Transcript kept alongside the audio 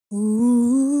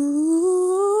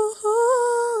Ooh,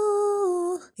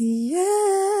 yeah.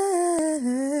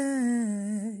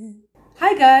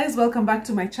 Hi guys, welcome back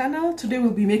to my channel. Today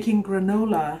we'll be making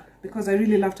granola because I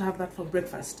really love to have that for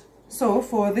breakfast. So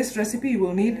for this recipe you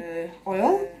will need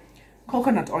oil,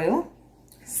 coconut oil,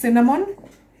 cinnamon,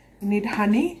 you need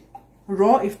honey,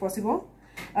 raw if possible.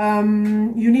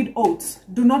 You need oats.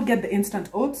 Do not get the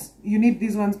instant oats. You need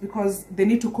these ones because they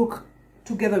need to cook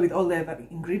together with all the other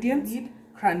ingredients. You need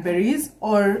cranberries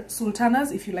or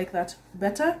sultanas if you like that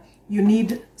better. You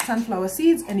need sunflower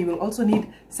seeds, and you will also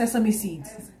need sesame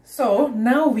seeds. So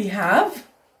now we have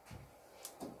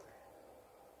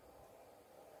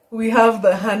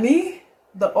the honey,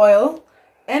 the oil,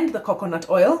 and the coconut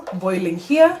oil boiling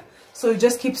here. So you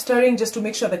just keep stirring just to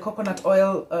make sure the coconut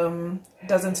oil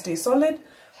doesn't stay solid.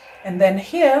 And then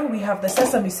here we have the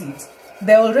sesame seeds.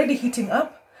 They're already heating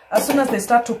up. As soon as they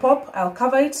start to pop, I'll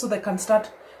cover it so they can start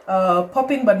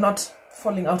popping but not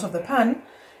falling out of the pan.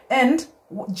 And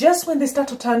just when they start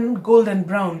to turn golden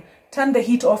brown, turn the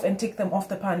heat off and take them off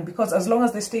the pan, because as long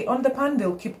as they stay on the pan,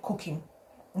 they'll keep cooking.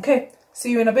 Okay,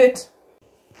 see you in a bit.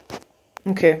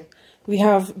 Okay, we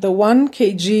have the 1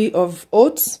 kg of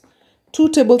oats, 2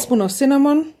 tablespoons of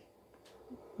cinnamon,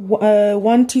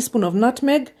 1 teaspoon of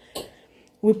nutmeg.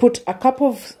 We put a cup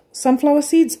of sunflower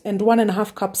seeds and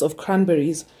 1.5 cups of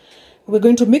cranberries. We're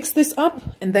going to mix this up,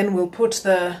 and then we'll put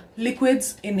the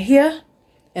liquids in here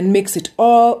and mix it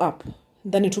all up.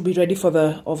 Then it will be ready for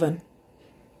the oven.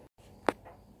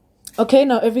 Okay,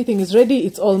 now everything is ready.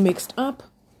 It's all mixed up.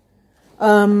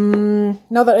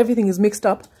 Now that everything is mixed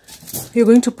up, you're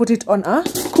going to put it on a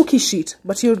cookie sheet,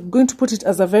 but you're going to put it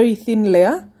as a very thin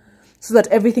layer so that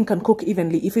everything can cook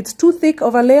evenly. If it's too thick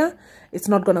of a layer, it's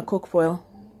not going to cook well.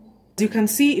 As you can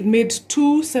see, it made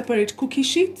 2 separate cookie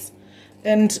sheets.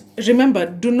 And remember,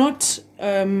 do not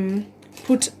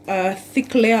put a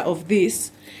thick layer of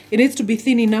this. It needs to be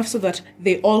thin enough so that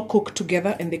they all cook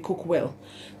together and they cook well.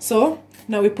 So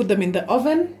now we put them in the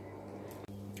oven.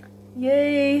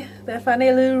 Yay, they're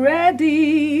finally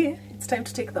ready. It's time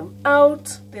to take them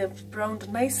out. They've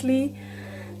browned nicely.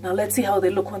 Now let's see how they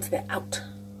look once they're out.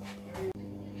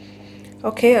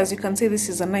 Okay, as you can see, this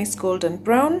is a nice golden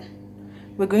brown.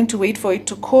 We're going to wait for it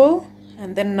to cool,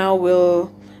 and then now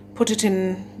we'll put it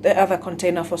in the other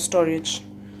container for storage.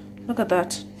 Look at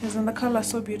that. Isn't the color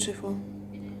so beautiful?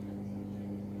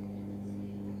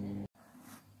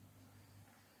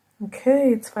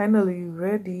 Okay, it's finally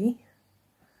ready.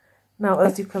 Now,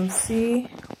 as you can see,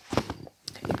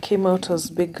 it came out as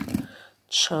big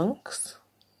chunks.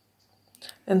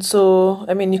 And so,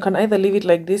 I mean, you can either leave it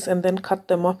like this and then cut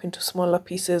them up into smaller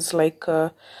pieces like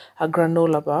a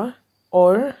granola bar,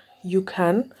 or you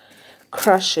can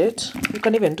crush it. You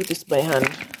can even do this by hand,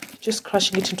 just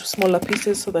crushing it into smaller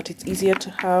pieces so that it's easier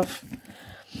to have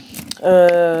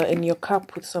in your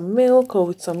cup with some milk or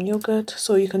with some yogurt.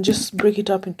 So you can just break it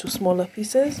up into smaller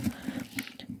pieces.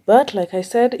 But like I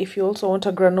said, if you also want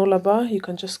a granola bar, you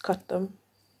can just cut them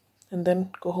and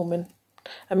then go home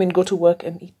and go to work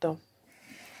and eat them.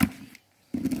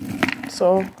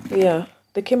 So yeah,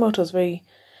 they came out as very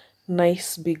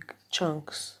nice big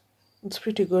chunks. It's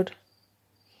pretty good.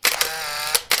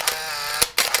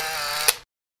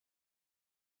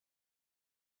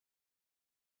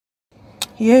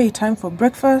 Yay, time for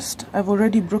breakfast. I've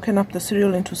already broken up the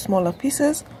cereal into smaller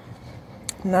pieces.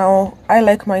 Now, I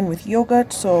like mine with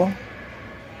yogurt, so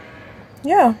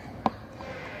yeah.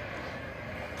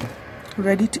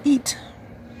 Ready to eat.